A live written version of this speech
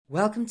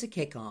Welcome to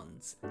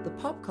Kick-Ons, the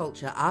pop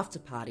culture after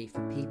party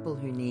for people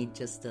who need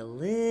just a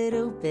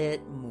little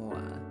bit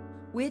more.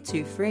 We're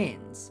two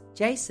friends,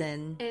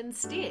 Jason and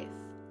Steph,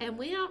 and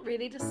we aren't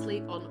ready to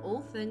sleep on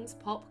all things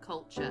pop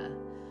culture.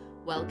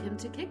 Welcome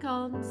to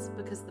Kick-Ons,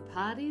 because the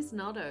party's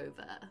not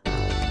over.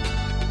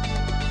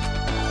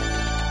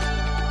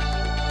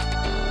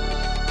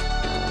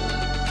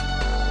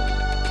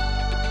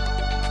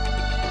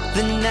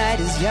 The night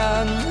is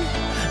young,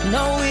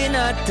 no we're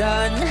not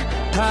done.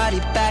 Party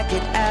back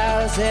at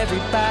ours,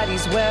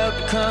 everybody's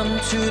welcome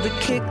to the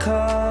Kick-Ons.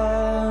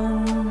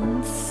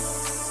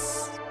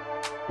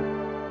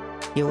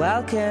 You're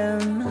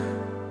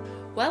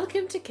welcome.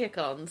 Welcome to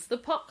Kick-Ons, the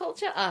pop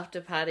culture after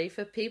party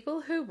for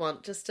people who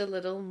want just a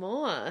little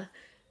more.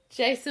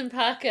 Jason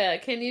Parker,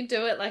 can you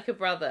do it like a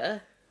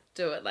brother?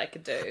 Do it like a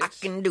dude. I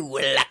can do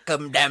it like a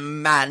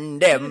man,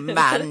 dem.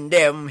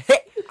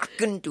 Hey, I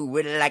can do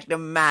it like the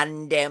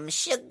man, dem.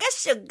 Sugar.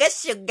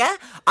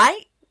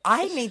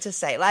 I need to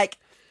say, like,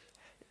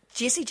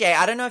 Jessie J,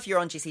 I don't know if you're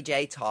on Jessie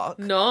J Talk.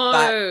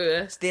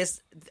 No. But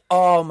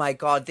oh my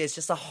God, there's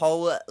just a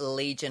whole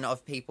legion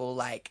of people,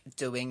 like,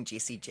 doing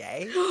Jessie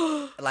J,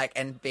 like,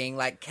 and being,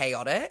 like,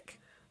 chaotic.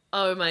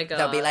 Oh my God.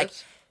 They'll be like,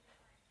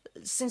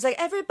 seems like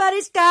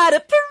everybody's got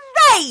a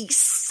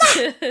race.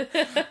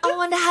 I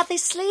wonder how they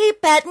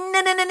sleep at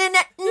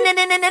night.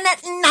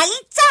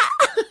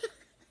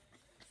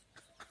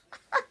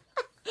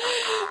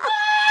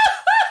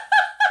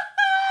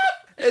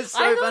 It's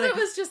so I thought funny. it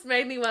was just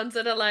mainly ones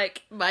that are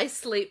like, my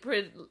sleep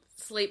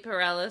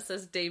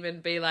paralysis demon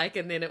be like,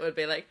 and then it would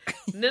be like,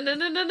 no,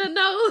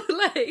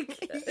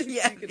 like.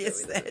 Yeah,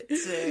 there's that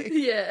too.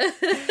 Yeah.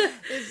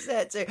 There's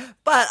that too.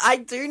 But I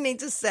do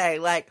need to say,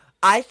 like,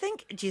 I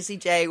think Jessie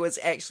J was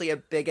actually a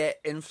bigger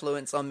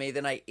influence on me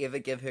than I ever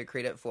give her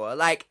credit for.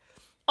 Like,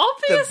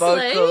 obviously. the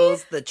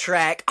vocals, the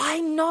track.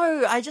 I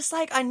know. I just,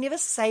 like, I never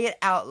say it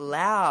out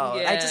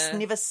loud. Yeah. I just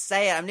never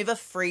say it. I'm never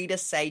free to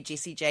say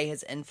Jessie J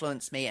has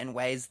influenced me in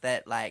ways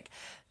that, like,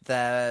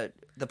 the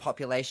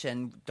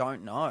population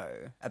don't know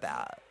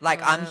about.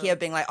 Like, I'm here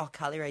being like, oh,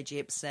 Carly Rae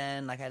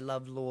Jepsen, like, I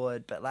love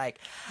Lorde, but, like,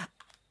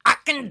 I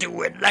can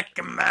do it like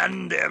a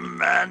man,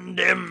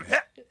 dem.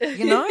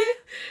 You know?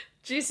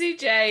 Jessie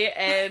J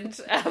and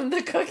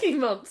the Cookie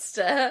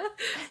Monster.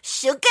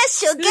 Sugar.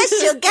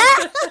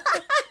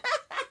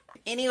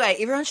 Anyway,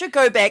 everyone should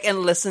go back and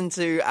listen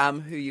to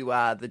Who You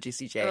Are, the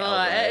Jessie J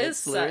album. It is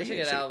such a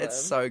good album.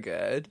 It's so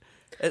good.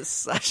 It's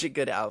such a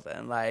good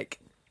album. Like,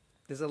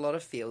 there's a lot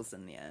of feels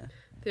in there.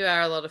 There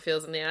are a lot of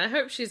feels in there. I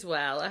hope she's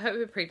well. I hope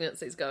her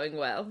pregnancy's going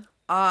well.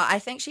 I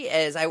think she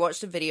is. I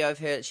watched a video of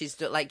her. She's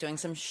doing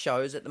some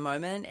shows at the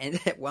moment, and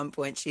at one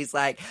point she's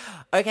like,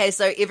 okay,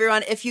 so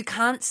everyone, if you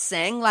can't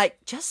sing,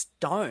 like, just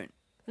don't.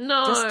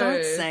 No. Just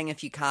don't sing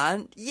if you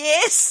can't.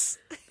 Yes!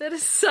 That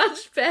is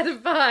such bad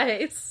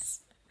advice.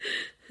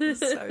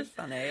 It's so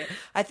funny.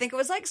 I think it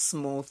was, like,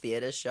 small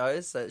theatre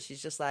shows, so she's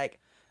just like,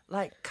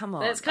 come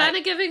on. That's kind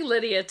of giving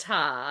Lydia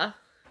tar.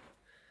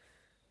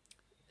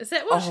 Is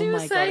that what she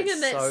was saying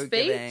in that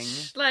speech? Giving.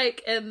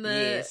 Like, in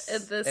the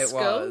school? It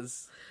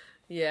was.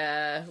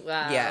 Yeah,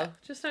 wow. Yeah.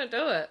 Just don't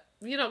do it.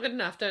 You're not good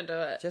enough, don't do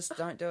it. Just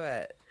don't do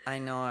it. I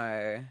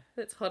know.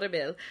 That's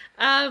horrible.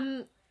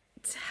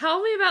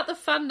 Tell me about the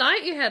fun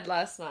night you had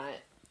last night.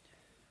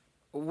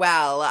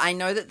 Well, I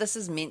know that this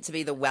is meant to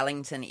be the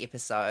Wellington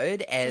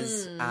episode,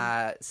 as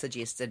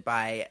suggested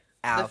by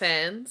our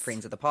fans.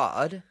 Friends of the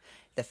pod,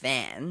 the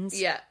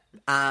fans. Yeah.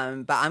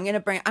 But I'm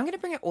gonna bring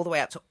it all the way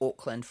up to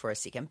Auckland for a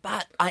second.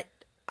 But I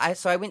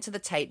went to the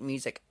Tate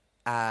Music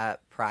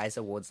Prize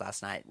Awards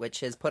last night,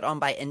 which is put on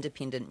by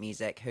Independent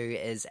Music, who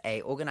is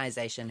a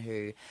organisation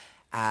who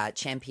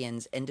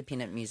champions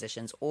independent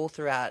musicians all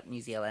throughout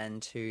New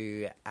Zealand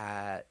to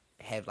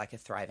have, like, a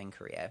thriving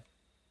career.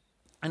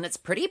 And it's a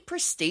pretty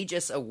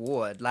prestigious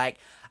award. Like,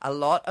 a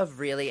lot of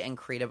really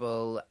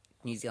incredible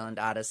New Zealand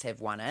artists have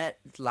won it.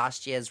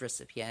 Last year's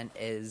recipient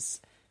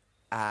is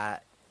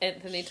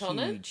Anthony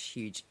Tonnen?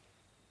 Huge.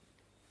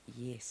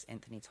 Yes,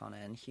 Anthony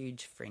Tonnen,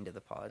 huge friend of the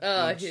pod.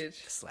 Oh,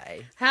 huge.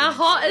 Slay. How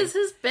hot is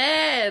his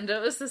band?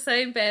 It was the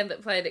same band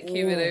that played at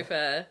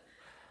Kiwirupa.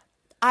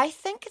 I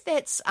think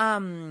that's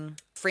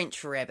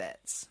French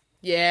Rabbits.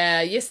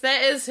 Yeah, yes,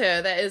 that is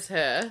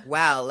her.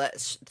 Well,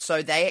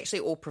 so they actually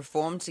all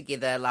performed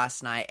together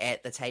last night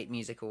at the Tate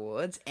Music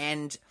Awards,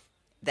 and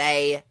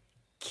they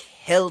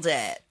killed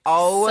it.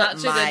 Oh,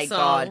 such my a good song.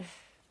 God.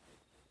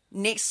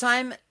 Next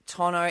time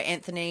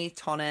Anthony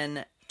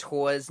Tonnen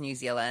tours New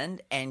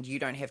Zealand and you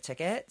don't have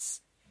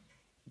tickets,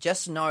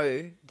 just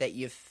know that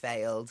you've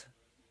failed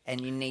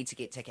and you need to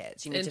get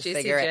tickets. You need to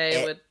figure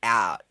it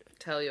out.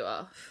 Tell you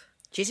off.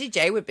 Jessie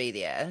J would be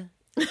there,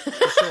 for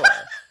sure.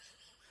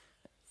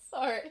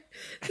 Sorry.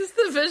 Just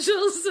the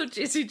visuals of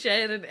Jessie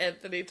J and an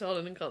Anthony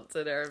Tonnen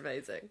concert are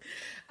amazing.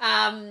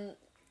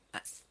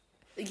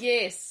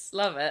 Yes,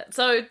 love it.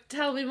 So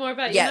tell me more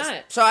about your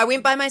night. So I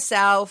went by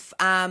myself,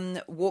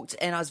 walked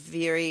in. I was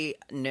very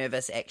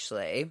nervous,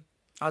 actually.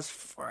 I was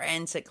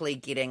frantically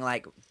getting,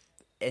 like,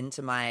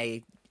 into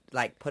my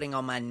like putting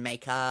on my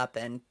makeup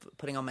and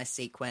putting on my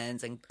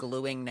sequins and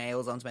gluing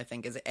nails onto my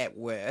fingers at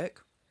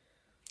work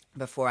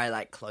before I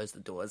like closed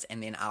the doors,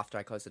 and then after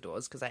I closed the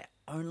doors, because I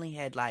only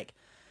had like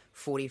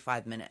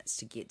 45 minutes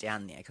to get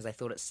down there because I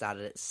thought it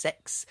started at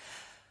 6.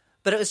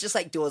 But it was just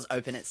like doors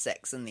open at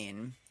 6 and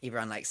then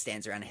everyone like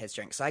stands around and has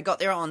drinks. So I got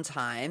there on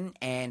time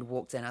and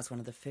walked in. I was one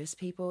of the first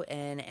people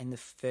in, and the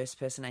first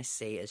person I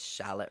see is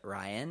Charlotte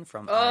Ryan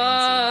from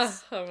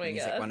RNZ's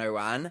Music God.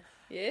 101.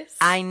 Yes.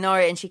 I know,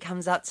 and she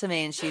comes up to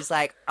me and she's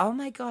like, "Oh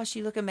my gosh,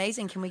 you look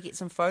amazing. Can we get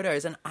some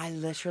photos?" And I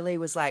literally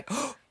was like,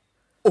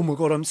 "Oh my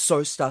God, I'm so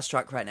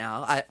starstruck right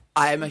now.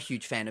 I am a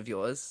huge fan of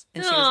yours."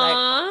 And she was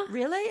like,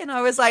 "Really?" And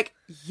I was like,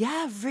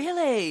 "Yeah,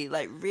 really.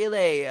 Like,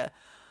 really."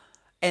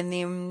 And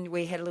then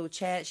we had a little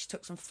chat. She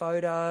took some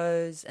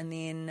photos, and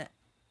then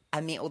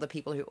I met all the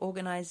people who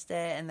organised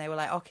it, and they were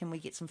like, "Oh, can we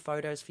get some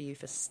photos for you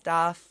for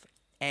stuff?"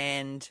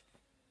 And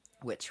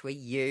which we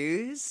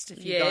used.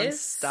 If you go on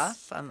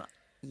stuff,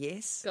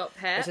 yes, Got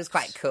papped. which is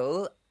quite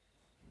cool.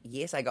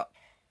 Yes, I got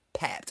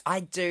papped.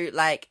 I do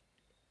like.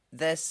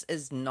 This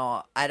is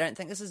not. I don't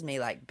think this is me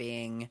like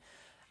being,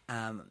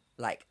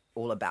 like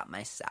all about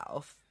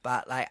myself.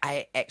 But like,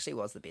 I actually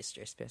was the best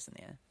dressed person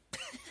there.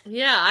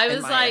 Yeah, I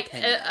was like,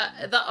 opinion.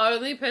 the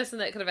only person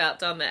that could have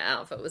outdone that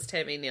outfit was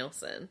Tammy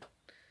Nielsen.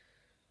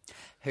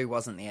 Who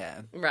wasn't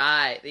there?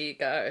 Right, there you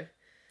go.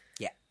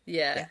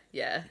 Yeah.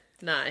 Yeah.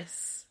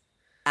 Nice.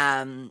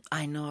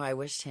 I know, I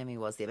wish Tammy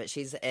was there, but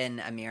she's in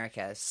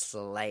America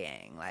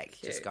slaying, like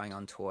Cute. just going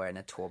on tour in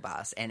a tour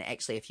bus. And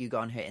actually, if you go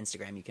on her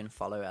Instagram, you can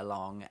follow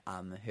along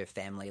her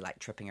family like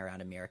tripping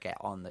around America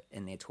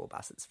in their tour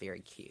bus. It's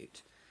very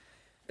cute.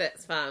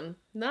 That's fun.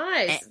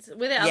 Nice.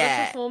 Were there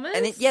other performers?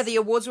 And then, the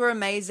awards were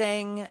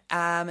amazing.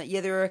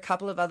 There were a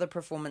couple of other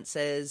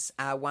performances.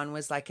 One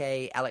was like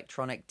a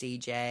electronic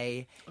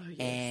DJ,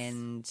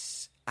 and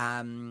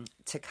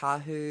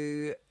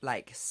Takahu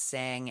like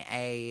sang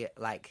a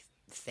like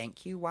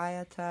thank you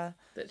Waiata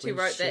that she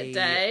when wrote that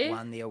day.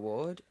 Won the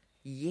award.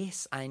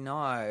 Yes, I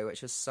know,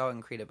 which was so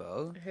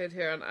incredible. I heard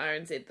her on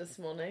RNZ this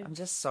morning. I'm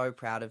just so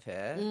proud of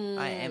her.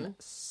 I am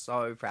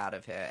so proud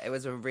of her. It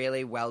was a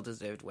really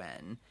well-deserved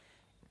win.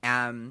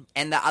 And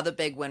the other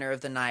big winner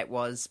of the night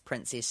was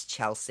Princess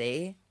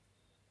Chelsea.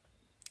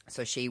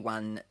 So she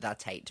won the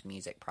Tate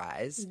Music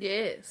Prize.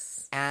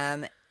 Yes.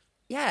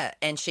 Yeah,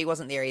 and she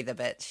wasn't there either,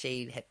 but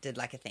she did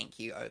like a thank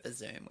you over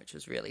Zoom, which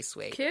was really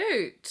sweet.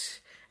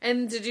 Cute.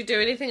 And did you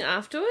do anything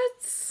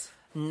afterwards?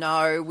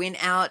 No,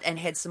 went out and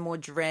had some more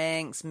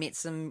drinks, met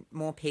some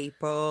more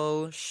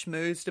people,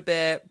 schmoozed a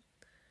bit.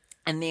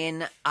 And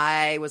then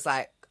I was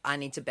like, I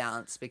need to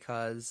bounce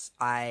because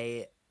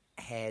I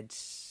had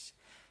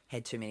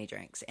too many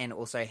drinks and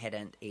also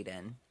hadn't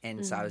eaten.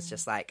 And so I was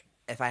just like,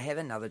 if I have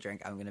another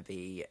drink, I'm going to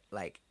be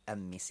like a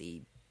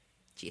messy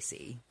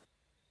Jessie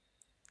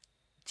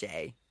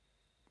J.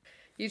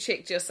 You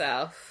checked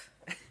yourself.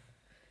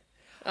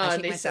 I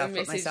checked myself,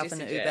 put myself in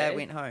an Uber,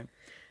 went home.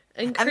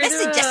 Incredible. A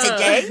messy Jessie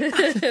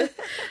J.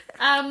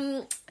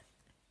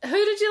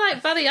 Who did you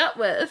like buddy up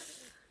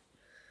with?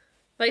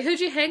 Like, who'd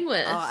you hang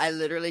with?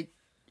 Oh,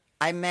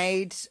 I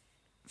made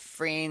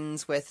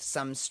friends with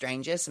some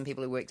strangers, some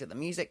people who worked at the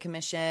Music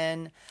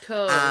Commission.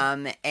 Cool.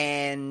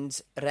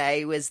 And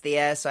Ray was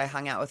there, so I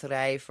hung out with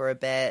Ray for a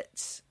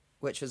bit,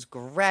 which was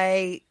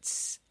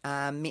great.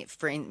 Made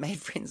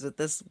friends with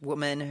this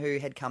woman who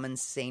had come and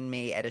seen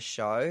me at a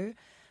show.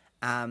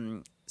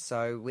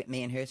 So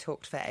me and her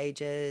talked for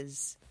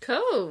ages.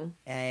 Cool.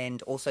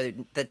 And also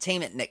the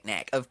team at Knick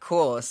Knack, of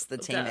course,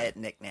 at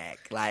Knick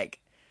Knack. Like,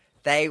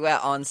 they were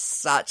on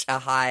such a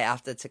high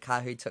after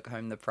Takahu took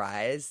home the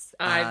prize.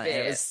 I bet.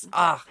 It was,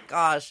 oh,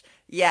 gosh.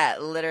 Yeah,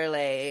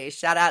 literally.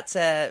 Shout out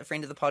to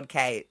friend of the pod,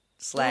 Kate.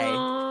 Slay.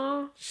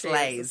 Aww,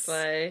 Slays.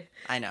 Slay.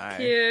 I know.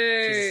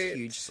 Cute. She's a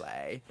huge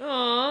slay.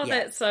 Oh, Yeah.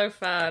 that's so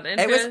fun. And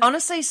It was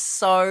honestly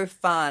so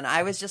fun.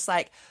 I was just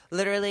like,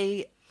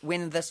 literally,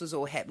 when this was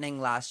all happening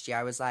last year,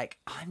 I was like,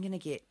 I'm going to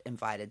get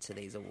invited to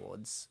these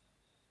awards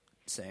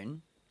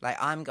soon. Like,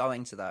 I'm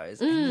going to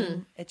those. And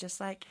then it just,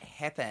 like,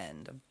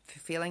 happened. I'm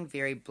feeling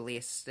very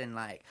blessed and,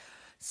 like,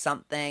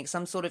 some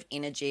sort of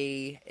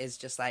energy is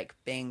just, like,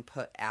 being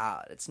put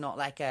out. It's not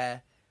like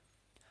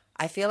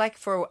I feel like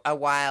for a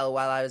while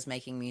I was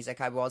making music,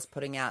 I was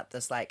putting out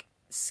this, like,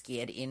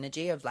 scared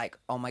energy of, like,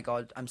 oh, my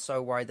God, I'm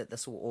so worried that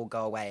this will all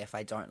go away if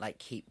I don't, like,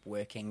 keep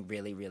working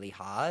really, really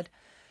hard.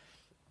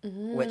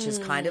 Which is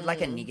kind of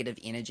like a negative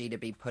energy to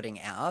be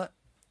putting out.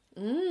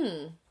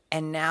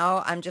 And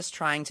now I'm just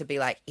trying to be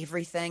like,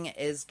 everything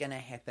is going to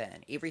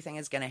happen. Everything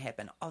is going to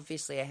happen.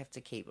 Obviously, I have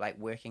to keep like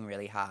working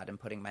really hard and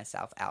putting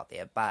myself out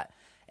there. But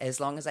as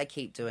long as I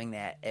keep doing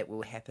that, it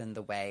will happen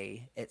the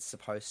way it's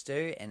supposed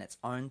to in its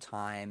own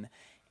time.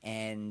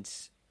 And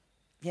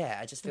yeah,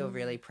 I just feel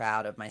really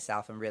proud of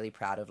myself. I'm really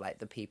proud of like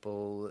the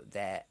people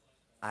that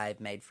I've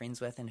made friends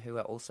with and who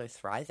are also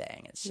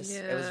thriving. It's just,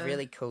 it was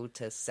really cool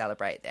to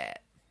celebrate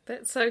that.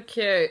 That's so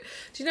cute.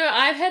 Do you know,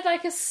 I've had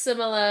like a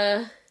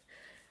similar,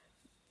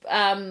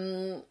 I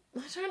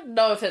don't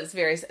know if it's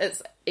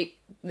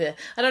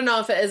I don't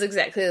know if it is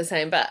exactly the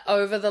same, but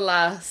over the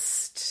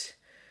last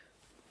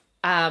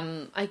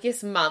I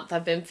guess month,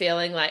 I've been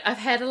feeling like I've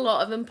had a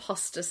lot of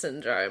imposter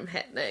syndrome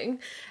happening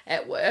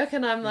at work,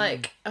 and I'm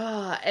like,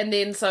 and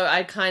then so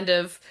I kind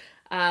of,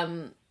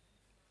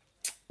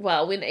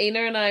 well, when Ina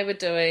and I were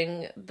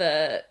doing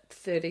the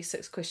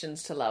 36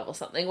 questions to love or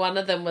something, one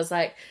of them was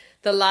like,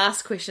 the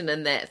last question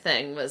in that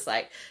thing was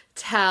like,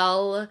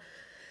 tell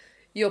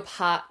your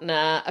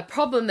partner a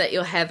problem that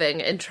you're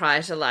having and try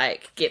to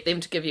like get them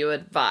to give you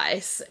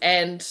advice.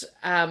 And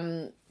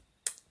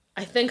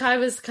I think I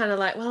was kind of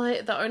like, well,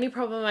 the only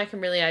problem I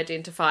can really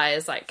identify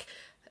is like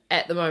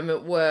at the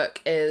moment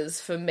work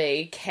is for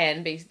me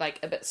can be like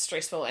a bit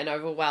stressful and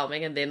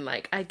overwhelming, and then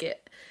like I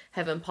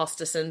have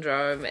imposter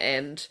syndrome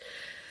and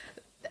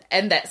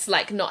that's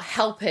like not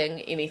helping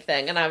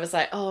anything. And I was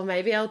like, oh,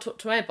 maybe I'll talk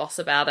to my boss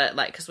about it,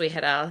 like, because we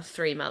had our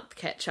 3-month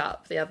catch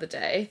up the other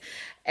day,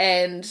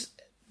 and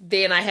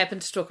then I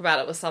happened to talk about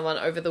it with someone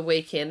over the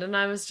weekend, and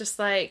I was just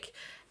like,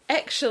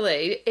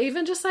 actually,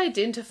 even just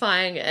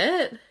identifying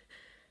it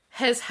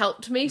has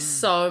helped me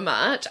so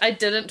much. I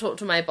didn't talk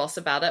to my boss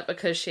about it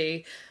because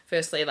she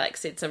firstly like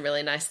said some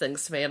really nice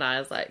things to me, and I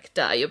was like,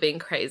 duh, you're being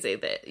crazy,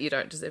 that you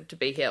don't deserve to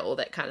be here, all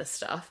that kind of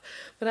stuff.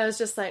 But I was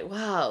just like,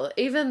 wow,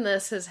 even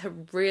this has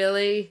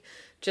really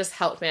just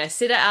helped me. I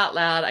said it out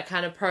loud, I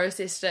kind of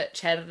processed it,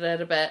 chatted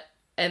it a bit,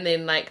 and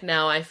then like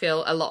now I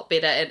feel a lot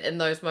better. And in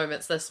those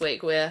moments this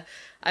week where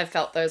I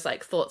felt those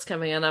like thoughts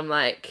coming in, I'm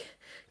like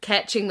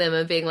catching them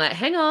and being like,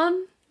 hang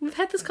on, we've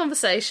had this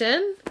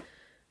conversation.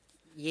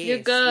 Yes, you're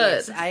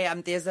good.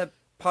 Yes. There's a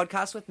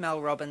podcast with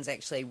Mel Robbins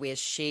actually where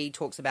she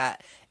talks about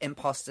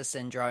imposter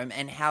syndrome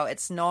and how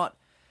it's not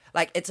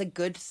like it's a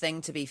good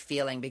thing to be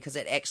feeling, because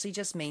it actually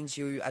just means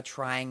you are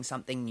trying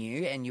something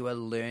new and you are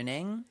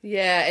learning.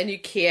 Yeah, and you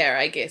care,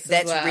 I guess.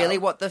 That's as well. really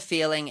what the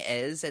feeling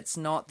is. It's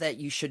not that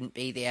you shouldn't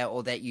be there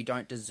or that you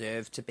don't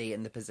deserve to be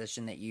in the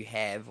position that you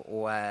have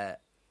or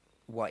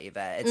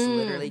whatever. It's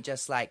literally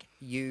just like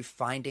you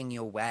finding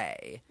your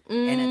way,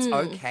 and it's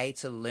okay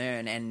to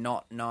learn and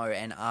not know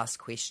and ask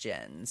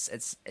questions.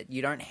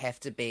 You don't have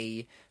to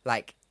be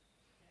like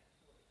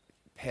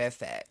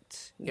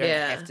perfect. You don't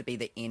have to be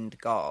the end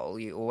goal.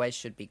 You always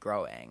should be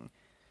growing.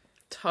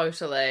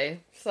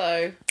 Totally.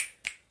 So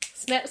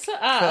snaps for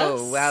us.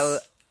 Cool. Well,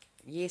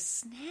 yes,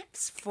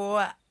 snaps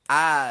for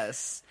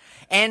us.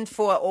 And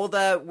for all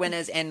the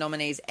winners and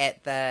nominees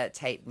at the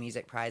Tate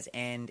Music Prize,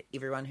 and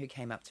everyone who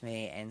came up to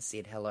me and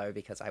said hello,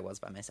 because I was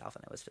by myself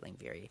and I was feeling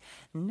very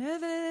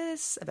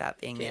nervous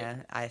about being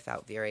there. I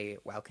felt very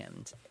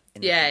welcomed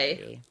in the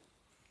community.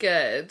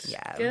 Good.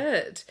 Yeah.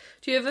 Good.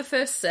 Do you have a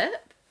first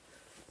sip?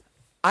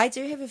 I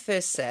do have a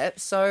first sip.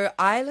 So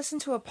I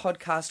listened to a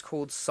podcast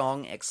called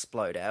Song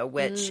Exploder,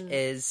 which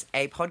is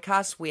a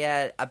podcast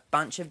where a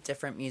bunch of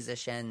different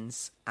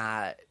musicians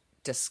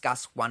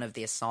discuss one of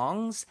their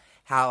songs,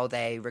 how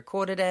they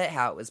recorded it,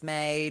 how it was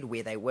made,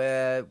 where they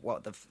were,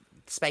 what the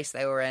space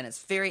they were in.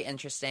 It's very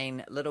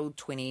interesting, little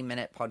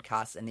 20-minute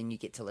podcast, and then you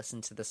get to listen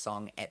to the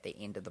song at the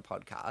end of the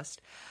podcast.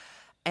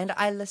 And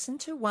I listened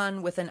to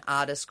one with an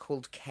artist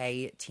called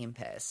K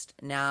Tempest.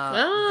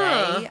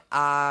 Now,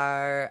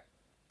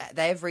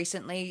 they have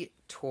recently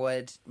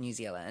toured New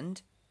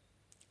Zealand,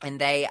 and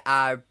they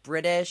are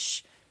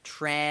British,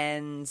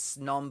 trans,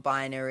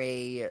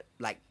 non-binary,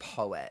 like,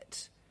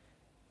 poet.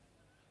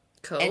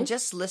 Cool. And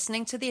just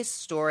listening to their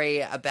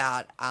story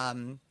about,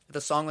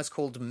 the song was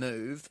called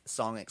Move,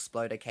 Song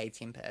Exploder, K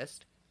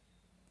Tempest.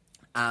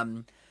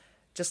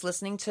 Just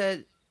listening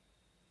to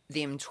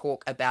them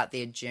talk about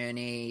their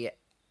journey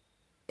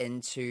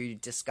into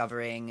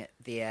discovering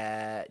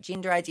their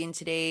gender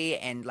identity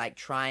and like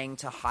trying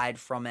to hide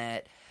from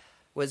it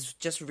was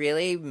just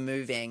really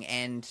moving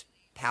and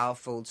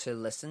powerful to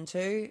listen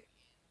to.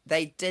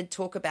 They did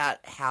talk about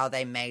how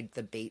they made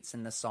the beats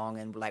in the song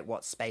and like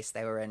what space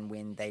they were in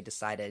when they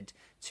decided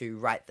to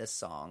write this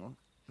song.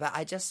 But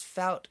I just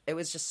felt it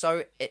was just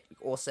so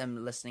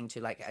awesome listening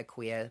to like a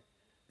queer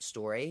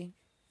story,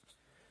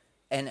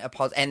 and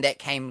and that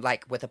came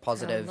like with a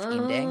positive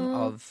ending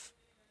of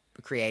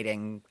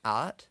creating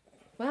art.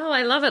 Wow,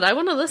 I love it. I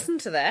want to listen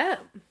to that.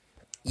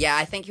 Yeah,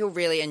 I think you'll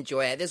really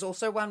enjoy it. There's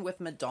also one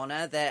with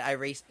Madonna that I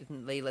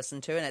recently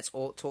listened to, and it's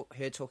all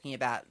her talking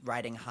about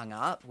writing Hung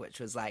Up, which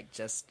was like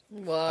just...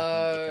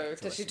 Whoa.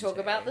 Does she talk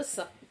about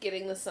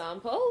getting the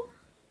sample?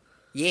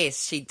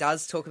 Yes, she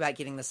does talk about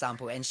getting the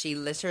sample, and she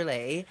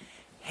literally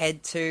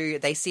had to...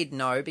 They said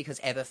no because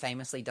ABBA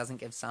famously doesn't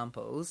give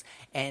samples,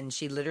 and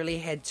she literally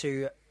had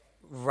to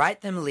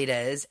write them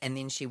letters, and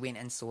then she went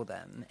and saw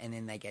them, and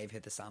then they gave her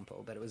the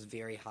sample, but it was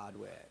very hard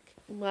work.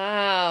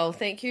 Wow,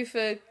 thank you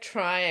for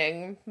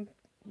trying,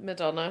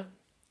 Madonna.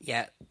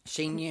 Yeah,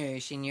 she knew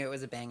it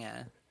was a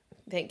banger.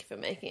 Thank you for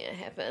making it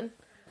happen.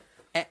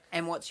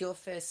 And what's your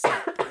first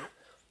sip?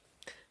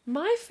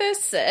 My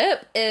first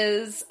sip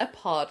is a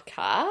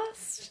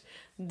podcast.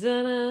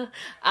 And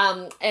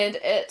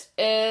it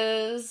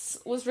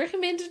was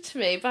recommended to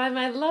me by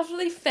my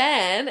lovely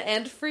fan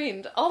and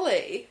friend,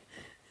 Ollie.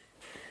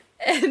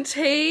 And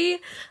he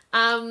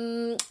I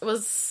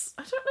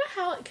don't know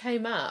how it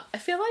came up. I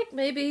feel like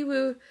maybe we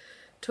were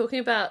talking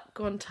about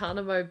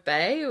Guantanamo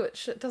Bay,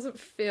 which it doesn't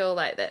feel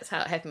like that's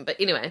how it happened. But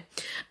anyway,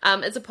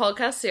 it's a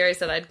podcast series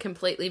that I'd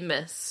completely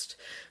missed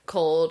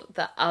called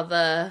The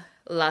Other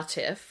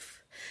Latif.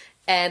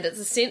 And it's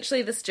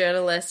essentially this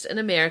journalist in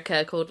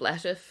America called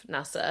Latif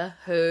Nasser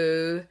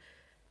who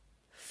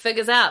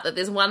figures out that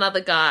there's one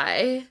other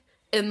guy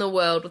in the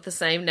world with the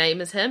same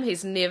name as him.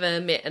 He's never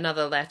met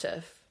another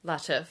Latif,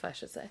 I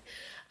should say.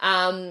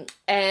 And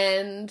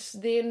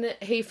then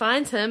he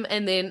finds him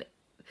and then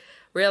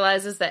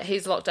realizes that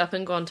he's locked up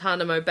in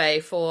Guantanamo Bay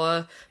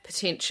for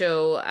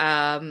potential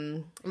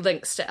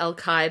links to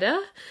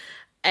Al-Qaeda.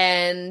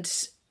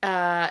 And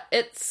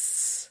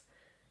it's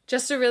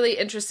just a really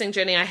interesting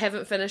journey. I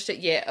haven't finished it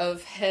yet,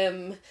 of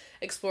him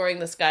exploring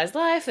this guy's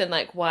life and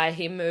like why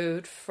he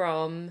moved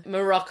from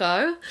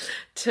Morocco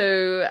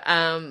to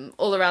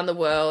all around the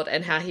world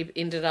and how he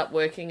ended up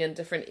working in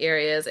different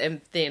areas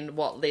and then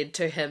what led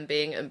to him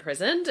being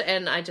imprisoned.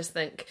 And I just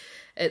think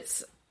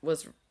is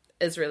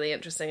really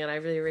interesting and I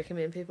really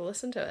recommend people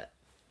listen to it.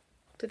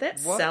 Did that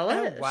sell it?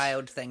 What a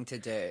wild thing to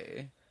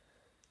do.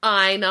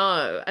 I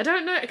know. I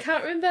don't know. I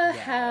can't remember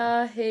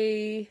how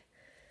he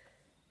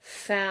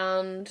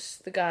found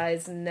the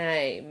guy's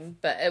name,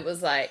 but it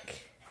was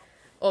like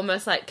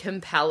almost like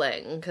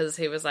compelling because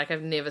he was like,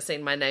 I've never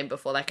seen my name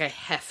before, like I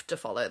have to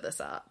follow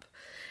this up.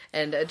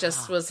 And it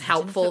just was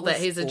helpful that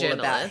he's a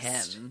journalist. About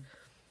him.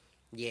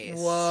 Yes.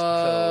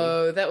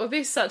 Whoa, cool. That would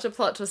be such a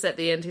plot twist at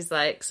the end. He's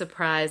like,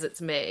 surprise,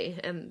 it's me,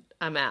 and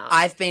I'm out.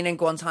 I've been in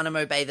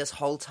Guantanamo Bay this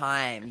whole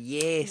time.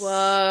 Yes. Whoa.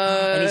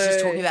 And he's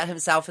just talking about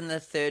himself in the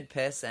third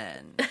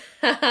person.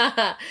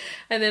 And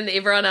then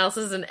everyone else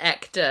is an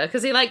actor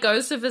because he like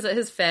goes to visit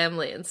his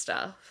family and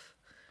stuff.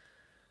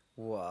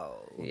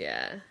 Whoa.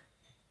 Yeah.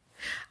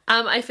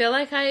 I feel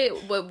like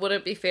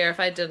wouldn't be fair if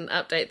I didn't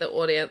update the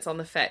audience on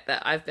the fact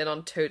that I've been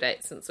on 2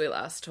 dates since we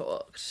last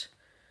talked.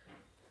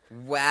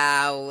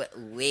 Wow,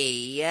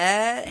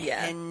 Yeah.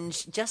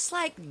 Hinge, just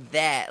like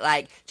that,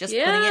 like, just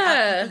putting it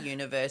out in the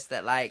universe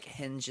that, like,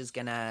 Hinge is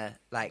gonna,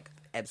 like,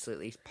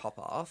 absolutely pop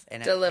off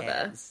and deliver.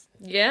 It has.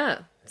 Yeah,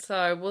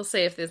 so we'll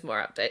see if there's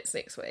more updates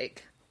next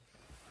week.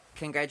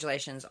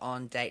 Congratulations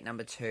on date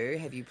number 2.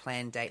 Have you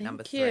planned date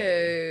number 3? Thank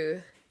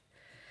you.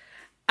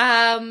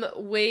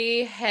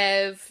 We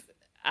have,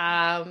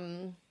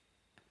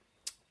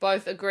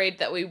 both agreed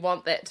that we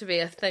want that to be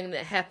a thing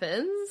that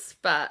happens,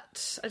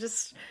 but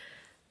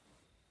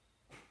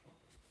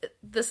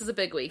this is a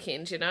big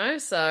weekend, you know,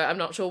 so I'm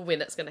not sure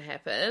when it's going to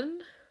happen.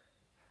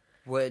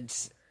 Would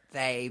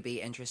they be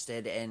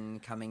interested in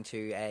coming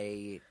to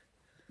a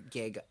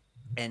gig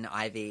in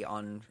Ivy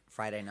on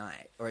Friday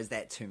night, or is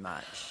that too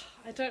much?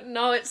 I don't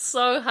know. It's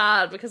so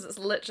hard because it's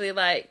literally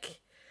like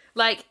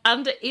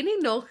under any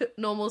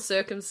normal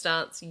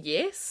circumstance,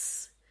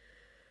 yes,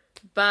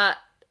 but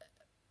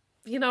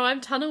you know,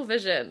 I'm tunnel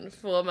vision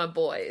for my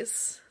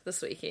boys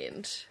this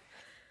weekend.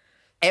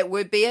 It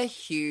would be a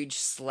huge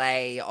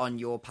slay on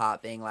your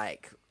part being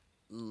like,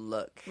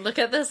 look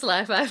at this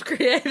life I've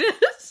created.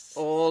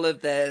 All of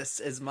this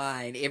is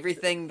mine.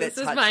 Everything that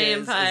touches my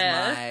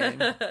empire. is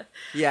mine.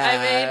 Yeah. I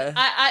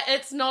mean,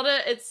 it's not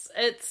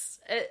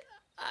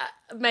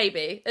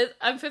maybe.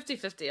 I'm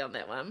 50-50 on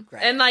that one.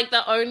 Great. And like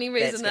the only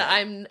reason that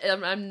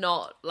I'm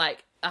not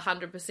like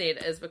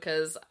 100% is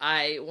because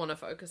I want to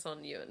focus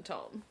on you and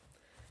Tom.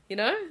 You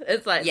know?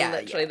 It's like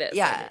literally that's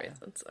the only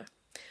reason. So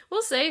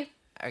we'll see.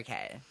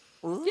 Okay.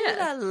 Ooh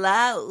Yeah.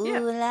 la la,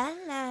 ooh la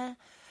la.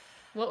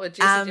 What would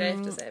Jessie J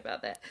have to say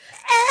about that?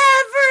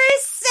 Every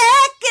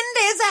second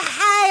is a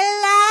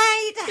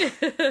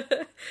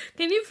highlight.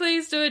 Can you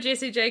please do a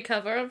Jessie J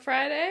cover on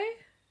Friday?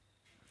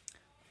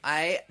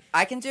 I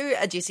can do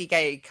a Jessie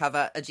Gay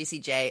cover, a Jessie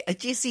Gay?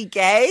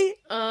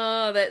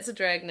 Oh, that's a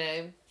drag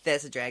name.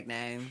 That's a drag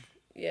name.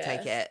 Yeah.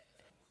 Take it.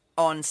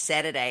 On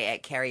Saturday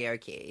at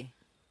karaoke.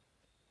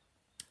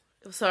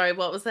 Sorry,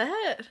 what was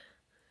that?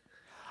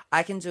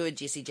 I can do a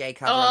Jessie J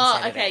cover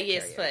on Saturday. Okay,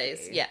 yes,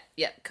 please.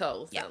 Yeah,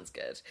 cool. Sounds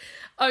good.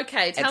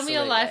 Okay, tell me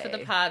your life of the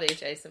party,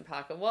 Jason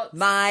Parker. What?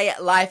 My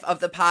life of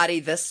the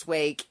party this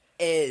week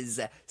is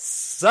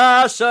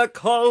Sasha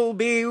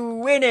Colby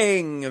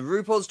winning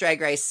RuPaul's Drag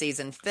Race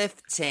season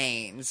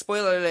 15.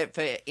 Spoiler alert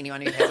for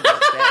anyone who hasn't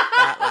watched it,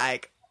 but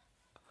like,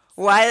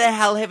 why the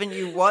hell haven't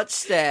you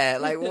watched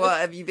it? Like, what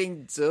have you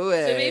been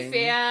doing? To be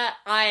fair,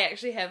 I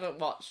actually haven't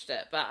watched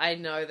it, but I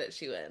know that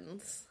she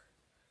wins.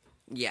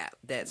 Yeah,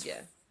 that's...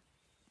 Yeah.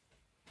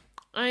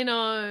 I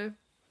know.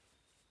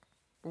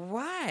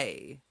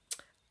 Why?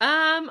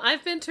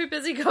 I've been too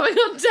busy going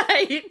on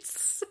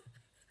dates.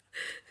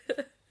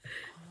 Oh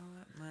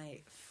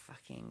my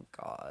fucking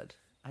God.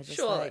 I just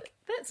sure, like...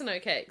 that's an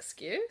okay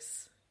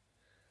excuse.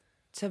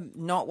 To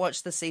not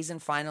watch the season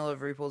final of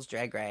RuPaul's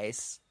Drag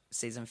Race,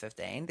 season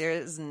 15, there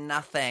is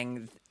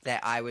nothing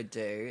that I would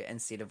do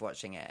instead of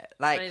watching it.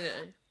 Like, I know.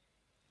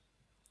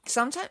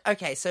 Sometimes,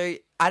 okay, so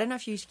I don't know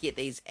if you get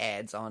these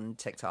ads on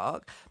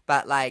TikTok,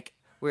 but like,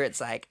 where it's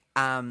like,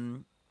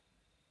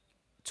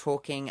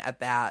 talking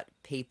about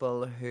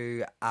people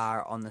who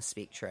are on the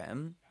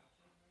spectrum.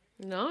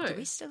 No. Do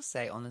we still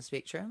say on the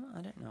spectrum?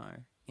 I don't know.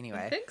 Anyway.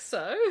 I think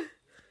so.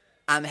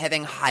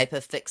 having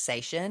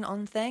hyperfixation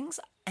on things.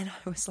 And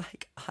I was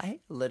like, I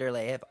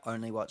literally have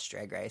only watched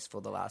Drag Race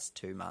for the last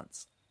 2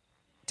 months.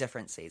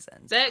 Different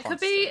seasons. That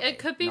constantly, it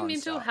could be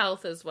mental non-stop.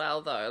 health as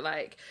well, though.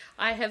 Like,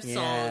 I have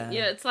song,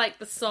 it's like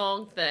the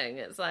song thing.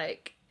 It's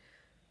like,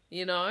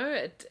 it's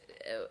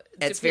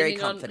very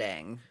depending on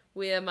comforting.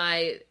 where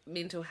my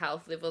mental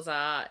health levels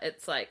are.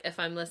 It's like, if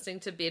I'm listening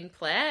to Ben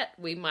Platt,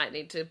 we might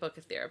need to book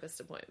a therapist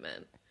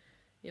appointment.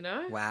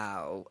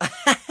 Wow.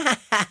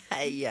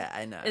 Yeah,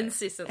 I know.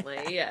 Incessantly,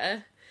 yeah.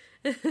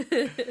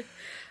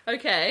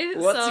 Okay.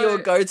 What's your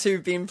go-to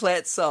Ben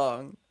Platt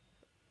song?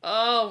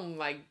 Oh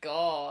my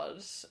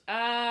god.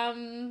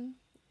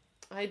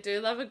 I do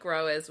love a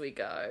Grow As We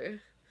Go.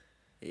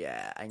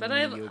 Yeah, I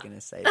knew you were going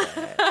to say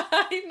that.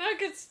 I know,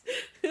 because,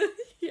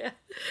 yeah,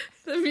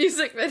 the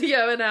music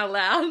video in our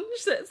lounge,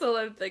 that's all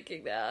I'm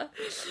thinking now.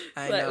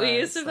 We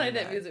used to play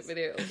that music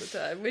video all the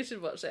time. We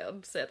should watch that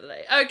on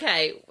Saturday.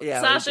 Okay, yeah,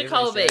 Sasha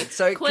Colby,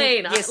 so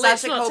Queen.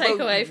 Let's not take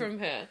away from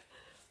her.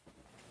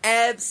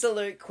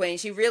 Absolute queen.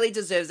 She really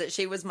deserves it.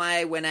 She was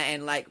my winner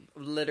and like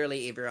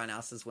literally everyone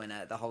else's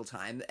winner the whole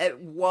time. It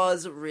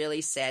was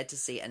really sad to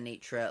see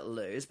Anitra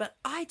lose, but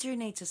I do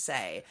need to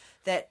say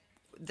that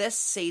this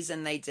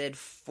season they did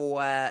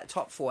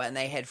top 4 and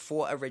they had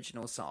 4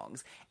 original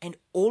songs and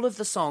all of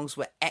the songs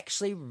were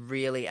actually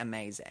really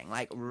amazing.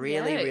 Like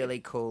really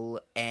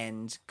cool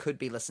and could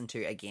be listened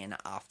to again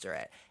after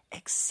it.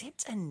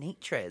 Except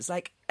Anitra's.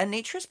 Like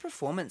Anitra's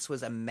performance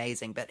was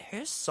amazing, but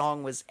her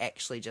song was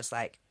actually just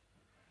like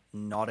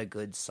not a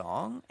good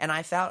song, and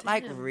I felt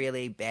like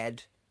really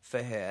bad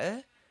for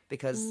her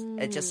because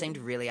it just seemed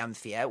really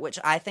unfair, which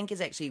I think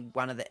is actually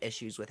one of the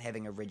issues with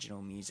having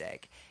original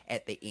music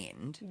at the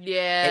end.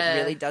 Yeah, it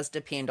really does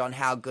depend on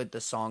how good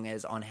the song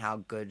is, on how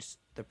good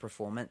the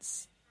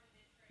performance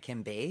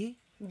can be.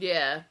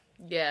 Yeah.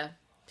 Even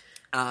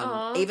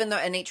though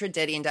Anitra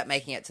did end up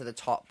making it to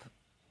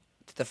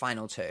the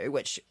final 2,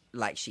 which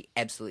like she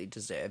absolutely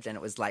deserved, and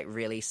it was like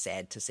really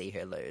sad to see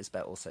her lose,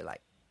 but also like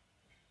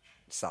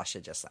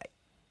Sasha just like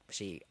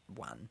she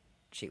won.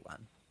 She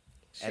won.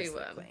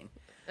 Queen.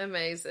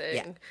 Amazing.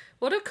 Yeah.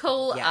 What a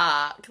cool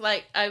arc.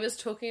 Like, I was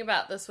talking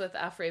about this with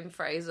our friend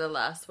Fraser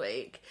last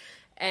week,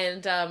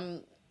 and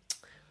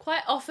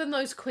quite often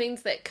those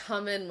queens that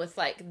come in with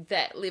like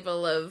that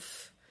level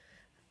of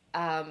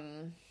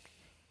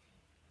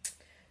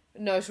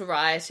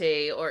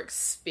notoriety or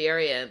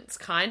experience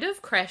kind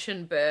of crash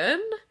and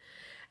burn.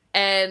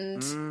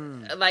 And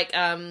like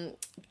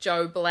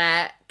Joe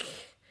Black,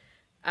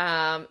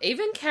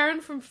 even Karen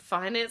from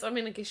Finance. I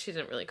mean, I guess she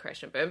didn't really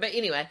crash and burn, but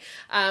anyway.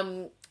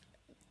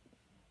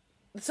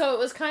 So it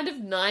was kind of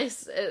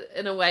nice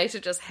in a way to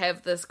just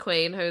have this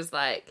queen who's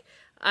like,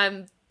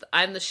 I'm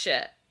the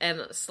shit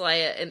and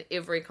slay it in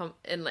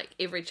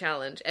every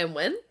challenge and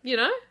win.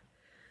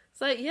 It's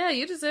like, yeah,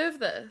 you deserve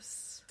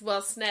this.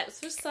 Well,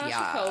 snaps for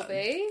Sasha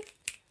Colby.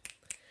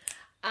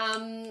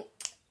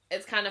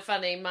 It's kind of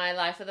funny. My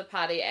life of the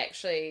party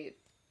actually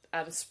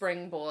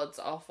springboards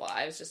off what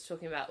I was just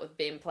talking about with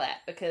Ben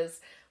Platt,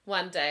 because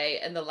one day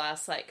in the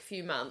last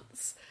few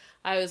months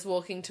I was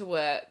walking to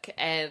work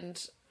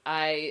and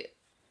I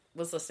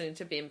was listening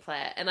to Ben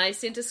Platt and I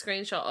sent a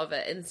screenshot of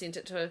it and sent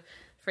it to a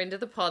friend of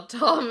the pod,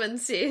 Tom, and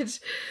said,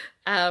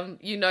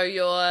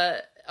 you're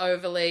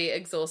overly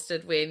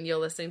exhausted when you're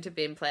listening to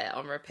Ben Platt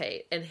on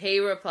repeat. And he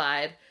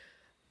replied,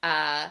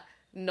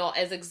 not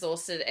as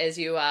exhausted as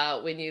you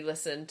are when you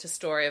listen to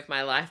Story of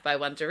My Life by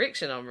One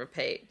Direction on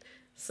repeat.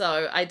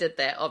 So I did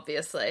that,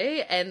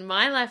 obviously. And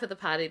my life at the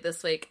party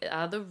this week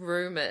are the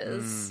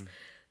rumours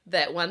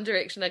that One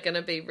Direction are going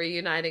to be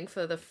reuniting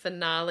for the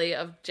finale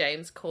of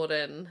James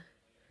Corden.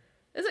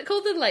 Is it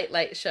called The Late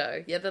Late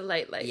Show? Yeah, The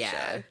Late Late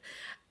Show.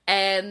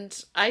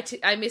 And I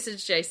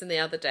messaged Jason the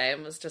other day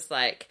and was just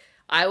like,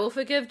 I will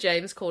forgive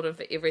James Corden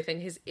for everything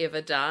he's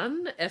ever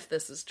done if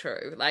this is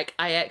true. Like,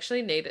 I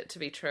actually need it to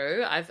be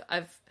true.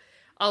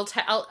 I'll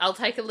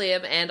take a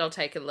Liam and I'll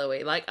take a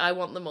Louis. Like, I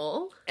want them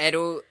all.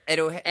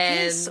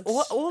 Yes,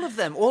 all of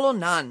them, all or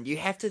none. You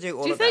have to do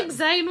all of them. Do you think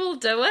Zayn will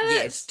do it?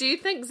 Yes. Do you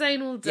think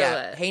Zayn will do it?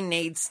 Yeah, he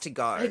needs to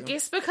go. I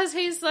guess because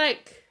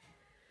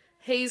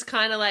he's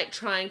kind of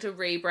trying to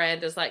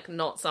rebrand as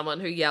not someone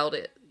who yelled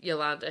at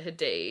Yolanda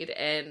Hadid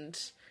and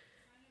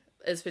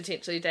is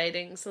potentially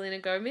dating Selena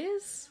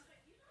Gomez.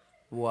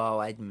 Whoa,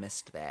 I'd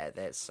missed that.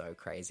 That's so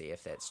crazy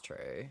if that's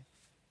true.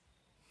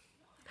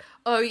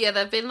 Oh, yeah,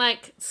 they've been,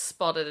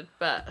 spotted,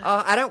 but...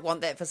 Oh, I don't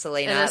want that for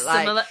Selena.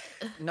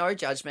 No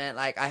judgment.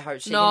 I hope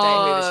she can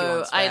date whoever she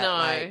wants. I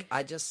know.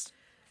 I just...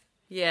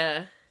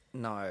 Yeah.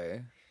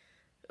 No.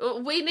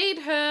 We need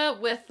her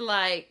with,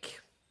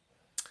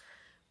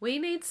 We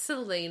need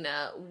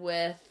Selena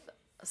with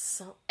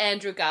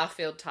Andrew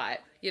Garfield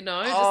type, just,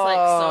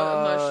 so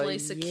emotionally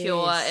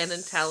secure and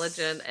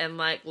intelligent and,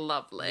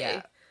 lovely.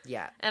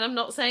 Yeah. And I'm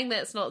not saying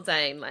that's not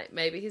Zayn.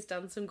 Maybe he's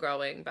done some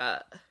growing,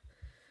 but...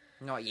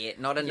 Not yet.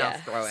 Not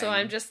enough growing. So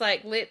I'm just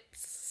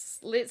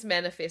let's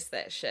manifest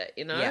that shit,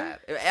 Yeah.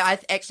 I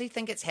actually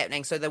think it's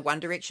happening. So the One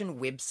Direction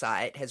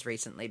website has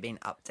recently been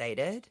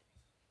updated.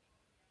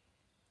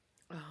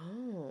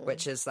 Oh.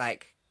 Which is,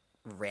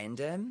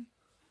 random.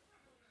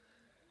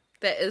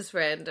 That is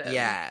random.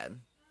 Yeah.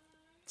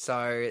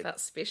 So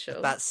That's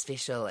special. But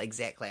special,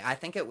 exactly. I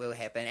think it will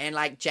happen. And,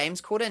 like,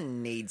 James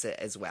Corden needs it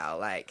as well.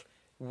 Like,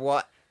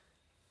 what...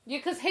 Yeah,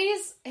 because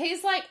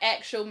he's like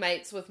actual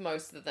mates with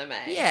most of them,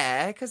 eh?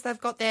 Yeah, because they've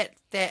got that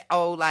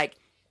old, like,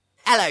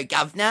 hello,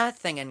 governor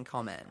thing in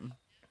common.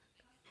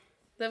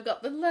 They've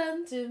got the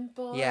London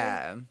boy.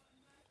 Yeah.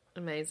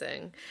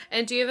 Amazing.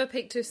 And do you ever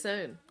peak too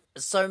soon?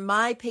 So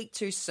my peak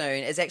too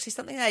soon is actually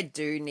something I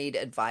do need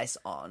advice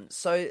on.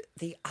 So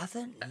the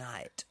other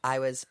night, I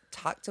was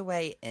tucked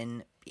away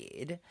in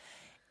bed,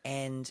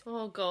 and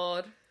Oh,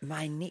 God.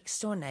 my next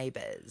door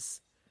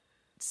neighbours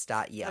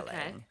start yelling.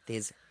 Okay.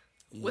 There's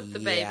With the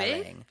yelling.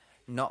 baby?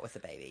 Not with the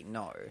baby.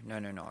 No.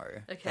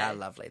 Okay. They're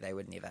lovely. They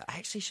would never. I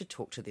actually should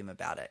talk to them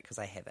about it because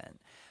I haven't.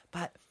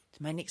 But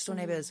my next door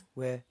neighbours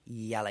were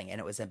yelling, and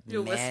it was a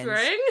You're man's...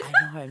 whispering? I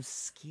know, I'm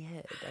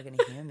scared. They're going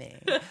to hear me.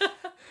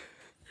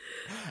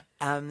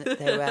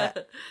 They were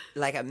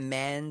like a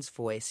man's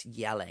voice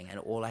yelling, and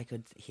all I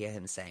could hear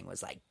him saying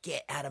was like,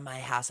 "Get out of my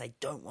house! I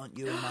don't want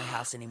you in my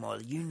house anymore.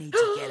 You need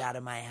to get out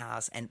of my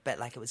house." But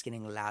like it was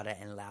getting louder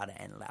and louder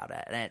and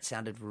louder, and it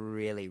sounded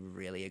really,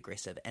 really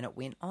aggressive. And it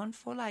went on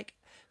for like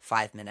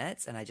 5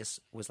 minutes, and I just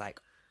was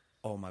like,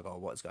 "Oh my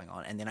God, what's going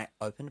on?" And then I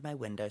opened my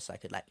window so I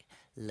could like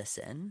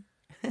listen.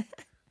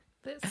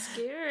 That's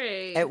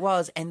scary. It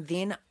was, and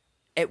then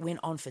it went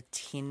on for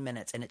 10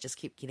 minutes, and it just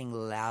kept getting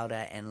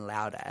louder and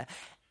louder.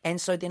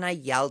 And so then I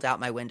yelled out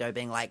my window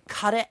being like,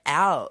 "Cut it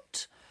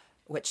out,"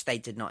 which they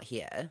did not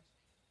hear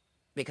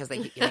because they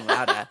kept getting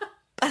louder.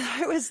 But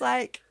I was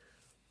like,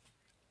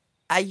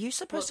 are you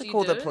supposed to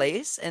call the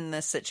police in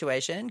this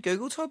situation?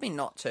 Google told me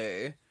not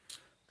to,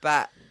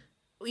 but...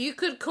 You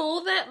could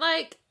call that,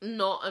 like,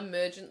 not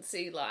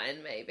emergency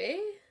line, maybe?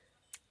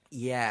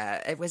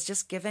 Yeah, it was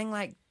just giving,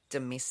 like,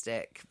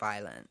 domestic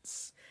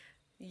violence.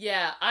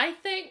 Yeah, I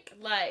think,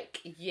 like,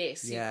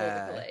 yes, you call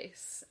Yeah. the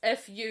police.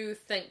 If you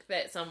think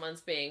that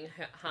someone's being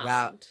harmed.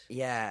 Well,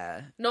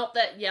 yeah. Not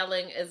that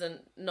yelling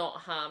isn't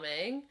not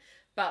harming,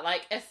 but,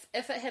 like, if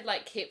it had,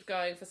 like, kept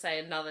going for, say,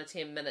 another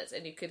 10 minutes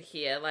and you could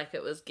hear, like,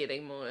 it was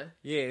getting more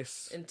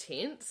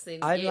intense, then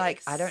I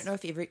yes. I don't know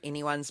if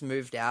anyone's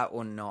moved out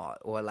or not,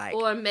 or, like...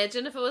 Or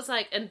imagine if it was,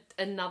 like,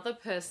 another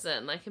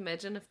person. Like,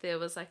 imagine if there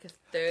was, like, a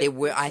third There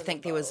were, I person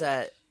think there was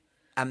involved.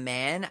 a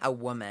man, a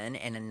woman,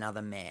 and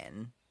another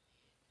man.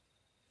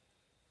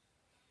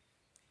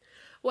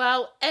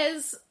 Well,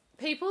 as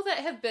people that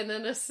have been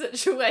in a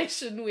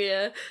situation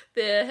where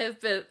there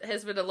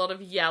has been a lot of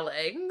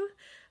yelling,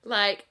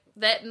 like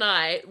that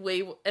night,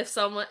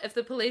 if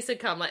the police had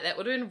come, like that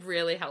would have been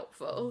really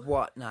helpful.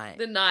 What night?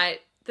 The night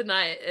in the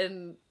night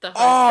in the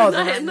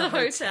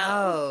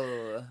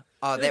hotel.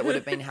 Oh, that would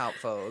have been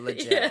helpful,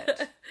 legit.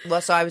 Yeah.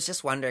 Well, so I was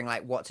just wondering,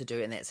 like, what to do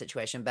in that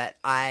situation, but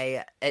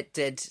it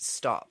did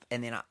stop,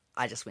 and then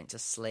I just went to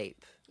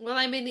sleep. Well,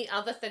 I mean, the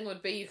other thing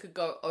would be you could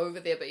go over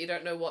there, but you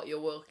don't know what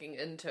you're walking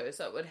into,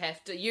 so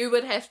you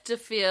would have to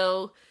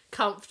feel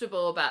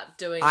comfortable about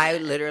doing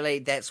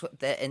that. That's what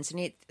the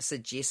internet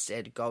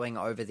suggested, going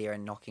over there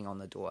and knocking on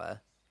the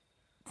door.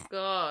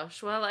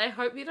 Gosh, well, I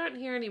hope you don't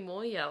hear any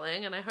more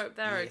yelling, and I hope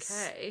they're Yes.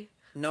 okay.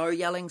 No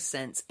yelling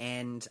since,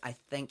 and I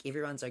think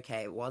everyone's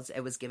okay. It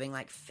was giving,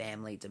 like,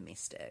 family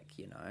domestic,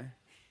 you know?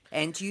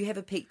 And do you have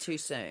a peak too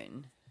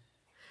soon?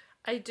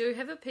 I do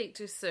have a peak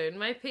too soon.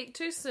 My peak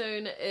too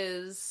soon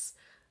is,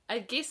 I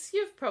guess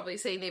you've probably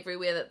seen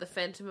everywhere that the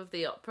Phantom of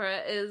the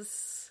Opera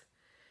is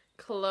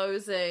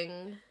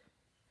closing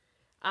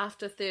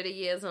after 30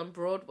 years on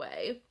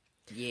Broadway.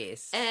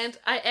 Yes. And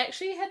I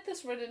actually had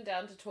this written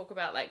down to talk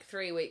about like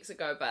 3 weeks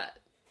ago, but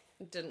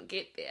didn't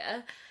get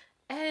there.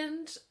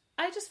 And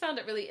I just found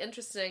it really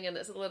interesting, and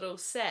it's a little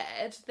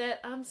sad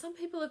that some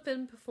people have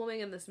been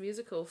performing in this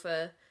musical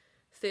for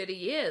 30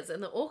 years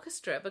in the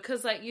orchestra,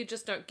 because like you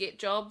just don't get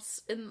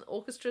jobs in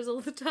orchestras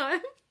all the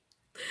time.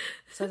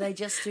 So they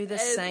just do the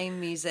same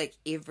music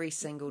every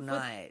single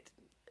night.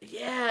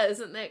 Yeah,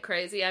 isn't that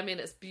crazy? I mean,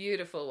 it's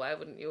beautiful. Why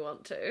wouldn't you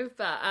want to?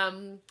 But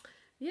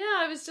yeah,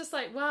 I was just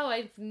like, wow,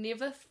 I've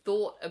never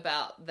thought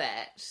about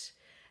that,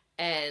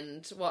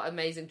 and what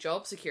amazing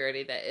job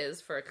security that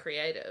is for a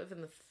creative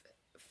in the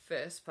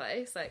first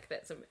place. Like,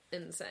 that's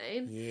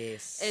insane.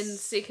 Yes. And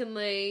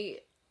secondly,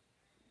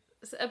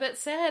 it's a bit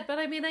sad, but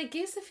I mean, I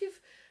guess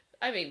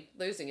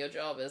losing your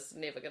job is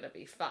never going to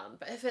be fun,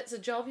 but if it's a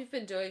job you've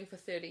been doing for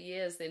 30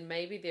 years, then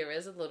maybe there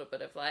is a little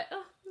bit of like,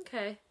 oh,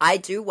 okay. I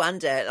do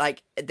wonder,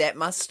 like, that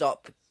must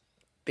stop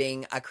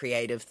being a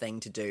creative thing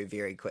to do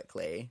very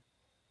quickly.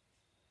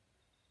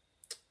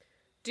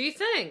 Do you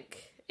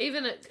think?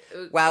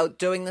 Well,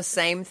 doing the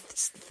same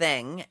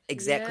thing,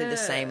 exactly the Yeah.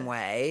 same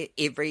way,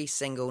 every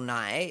single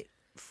night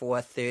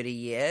for 30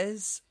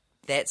 years...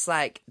 That's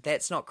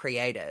not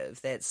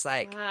creative. That's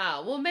like...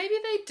 Wow. Well, maybe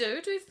they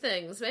do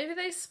things. Maybe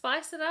they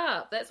spice it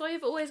up. That's why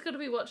you've always got to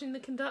be watching the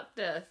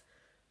conductor.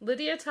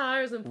 Lydia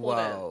Tarr is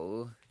important.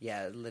 Whoa.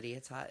 Yeah, Lydia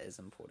Tarr is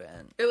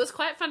important. It was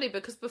quite funny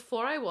because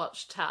before I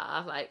watched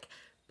Tarr, like,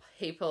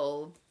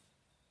 people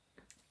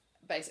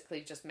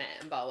basically just Matt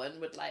and Bowen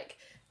would like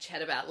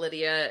chat about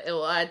Lydia,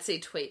 or I'd see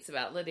tweets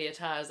about Lydia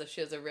Tarr as if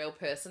she was a real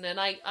person, and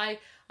I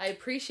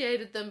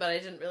appreciated them, but I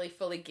didn't really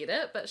fully get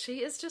it. But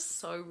she is just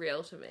so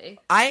real to me.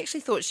 I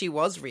actually thought she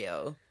was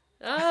real.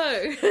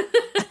 Oh.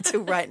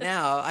 Until right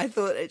now. I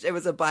thought it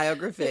was a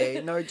biography.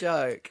 No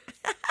joke.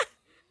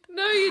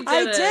 No, you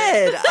didn't. I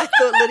did. I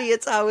thought Lydia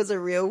Tarr was a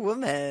real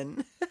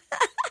woman.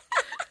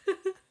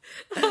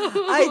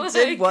 I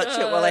did watch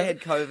it while I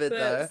had COVID,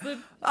 though.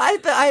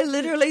 I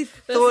literally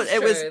thought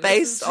it was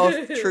based off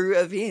true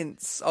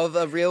events of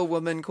a real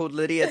woman called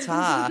Lydia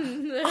Tarr.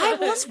 I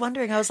was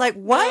wondering, I was like,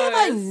 why have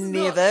I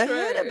never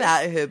heard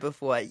about her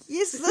before?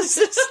 Yes, this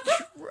is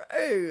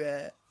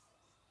true.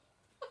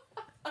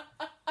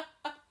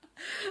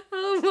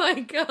 Oh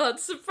my god,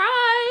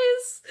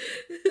 surprise!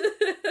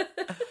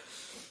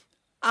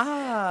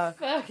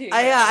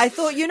 I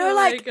thought,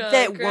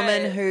 that great.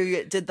 woman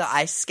who did the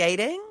ice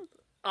skating?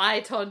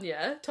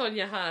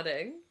 Tonya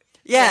Harding.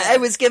 Yeah,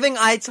 it was giving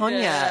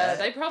Tonya. Yeah,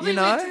 they probably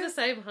went to the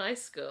same high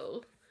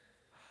school.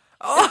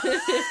 Oh,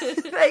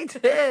 they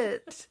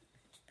did.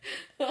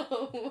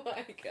 Oh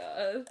my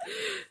god.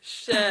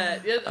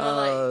 Shit.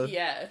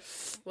 Yeah.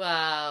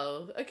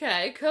 Wow.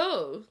 Okay,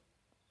 cool.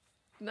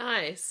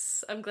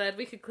 Nice. I'm glad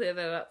we could clear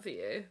that up for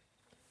you.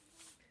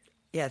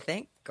 Yeah,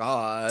 thank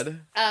God.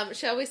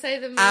 Shall we say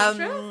the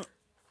mantra?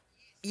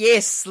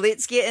 Yes,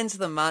 let's get into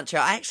the mantra.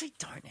 I actually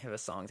don't have a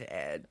song to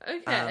add.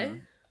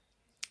 Okay.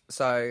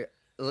 So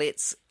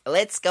let's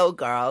go,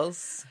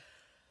 girls.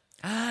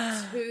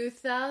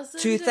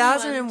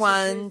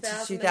 2001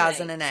 to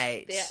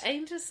 2008. There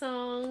ain't a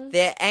song.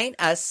 There ain't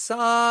a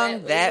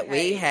song that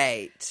we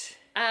hate.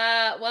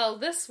 Well,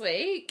 this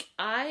week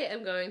I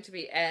am going to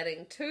be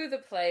adding to the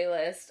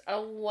playlist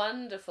a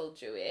wonderful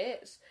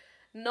duet.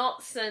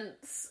 Not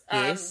since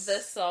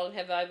this song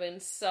have I been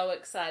so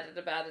excited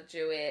about a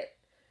duet.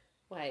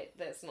 Wait,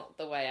 that's not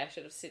the way I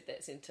should have said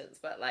that sentence,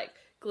 but like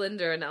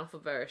Glinda and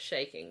Elphaba are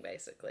shaking,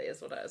 basically,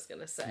 is what I was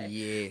going to say.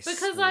 Yes,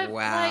 because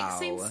I've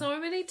seen so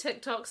many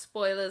TikTok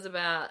spoilers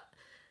about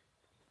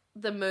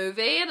the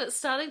movie, and it's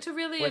starting to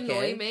really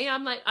annoy me.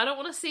 I'm like, I don't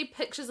want to see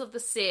pictures of the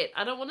set.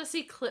 I don't want to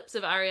see clips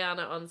of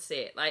Ariana on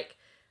set. Like,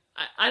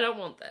 I don't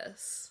want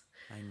this.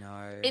 I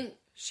know. And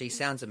she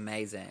sounds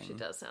amazing. She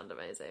does sound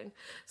amazing.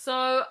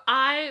 So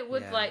I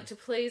would like to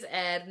please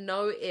add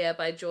No Air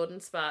by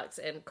Jordan Sparks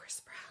and Chris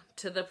Brown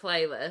to the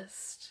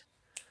playlist.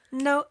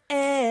 No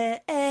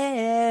air.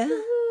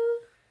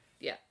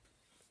 Yeah.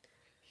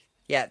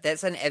 Yeah,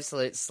 that's an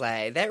absolute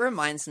slay. That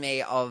reminds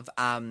me of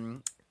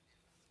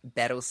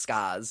Battle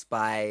Scars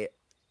by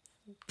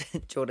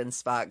Jordan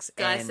Sparks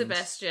Guy and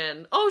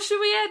Sebastian. Oh,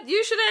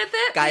 you should add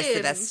that Guy then.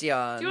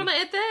 Sebastian. Do you want to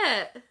add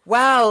that?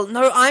 Well,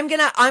 no, I'm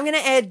gonna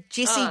add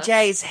Jessie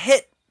J's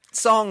hit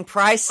song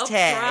Price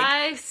Tag.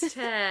 Price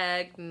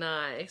Tag.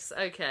 Nice.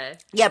 Okay.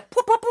 Yeah.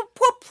 Price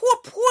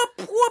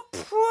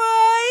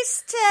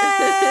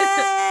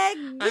Tag.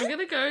 I'm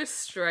gonna go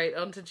straight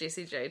onto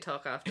Jessie J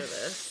talk after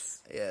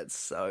this. Yeah, it's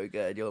so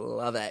good. You'll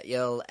love it.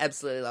 You'll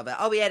absolutely love it.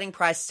 I'll be adding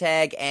Price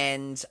Tag,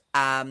 and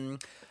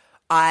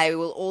I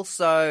will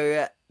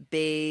also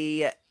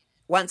be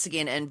once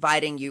again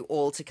inviting you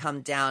all to come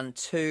down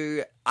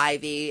to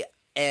Ivy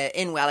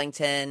in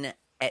Wellington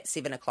at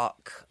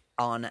 7:00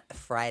 on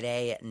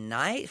Friday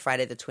night,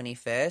 Friday the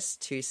 21st,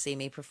 to see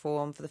me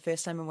perform for the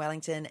first time in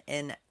Wellington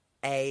in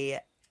a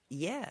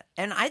year.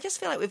 And I just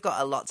feel like we've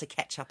got a lot to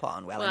catch up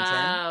on, Wellington.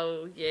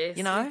 Wow, yes.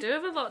 You know? We do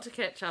have a lot to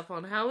catch up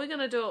on. How are we going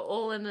to do it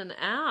all in an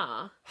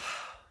hour?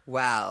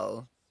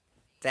 Well,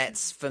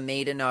 that's for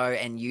me to know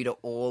and you to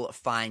all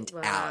find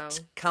out.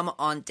 Come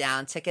on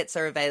down. Tickets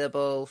are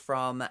available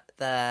from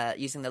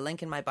using the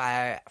link in my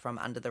bio from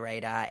Under the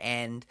Radar.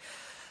 And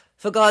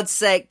for God's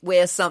sake,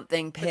 wear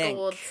something pink.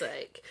 For God's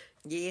sake.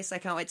 Yes, I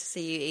can't wait to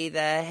see you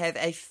either. Have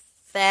a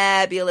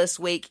fabulous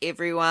week,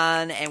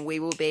 everyone. And we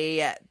will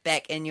be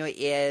back in your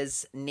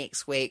ears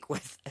next week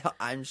with,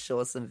 I'm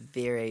sure, some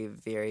very,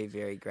 very,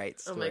 very great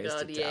stories. Oh my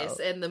God, to yes.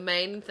 tell. And the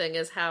main thing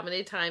is, how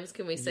many times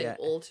can we sing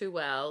All Too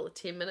Well,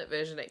 10-minute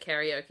version at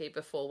karaoke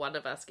before one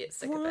of us gets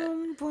sick of it?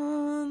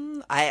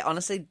 I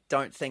honestly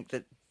don't think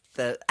that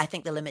I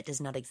think the limit does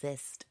not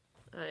exist.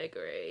 I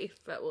agree,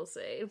 but we'll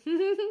see.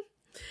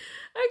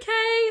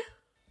 Okay.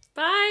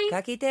 Bye.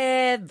 Ka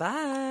kite. Bye.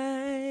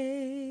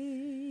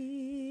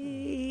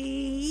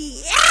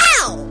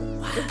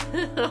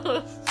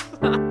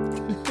 Ow!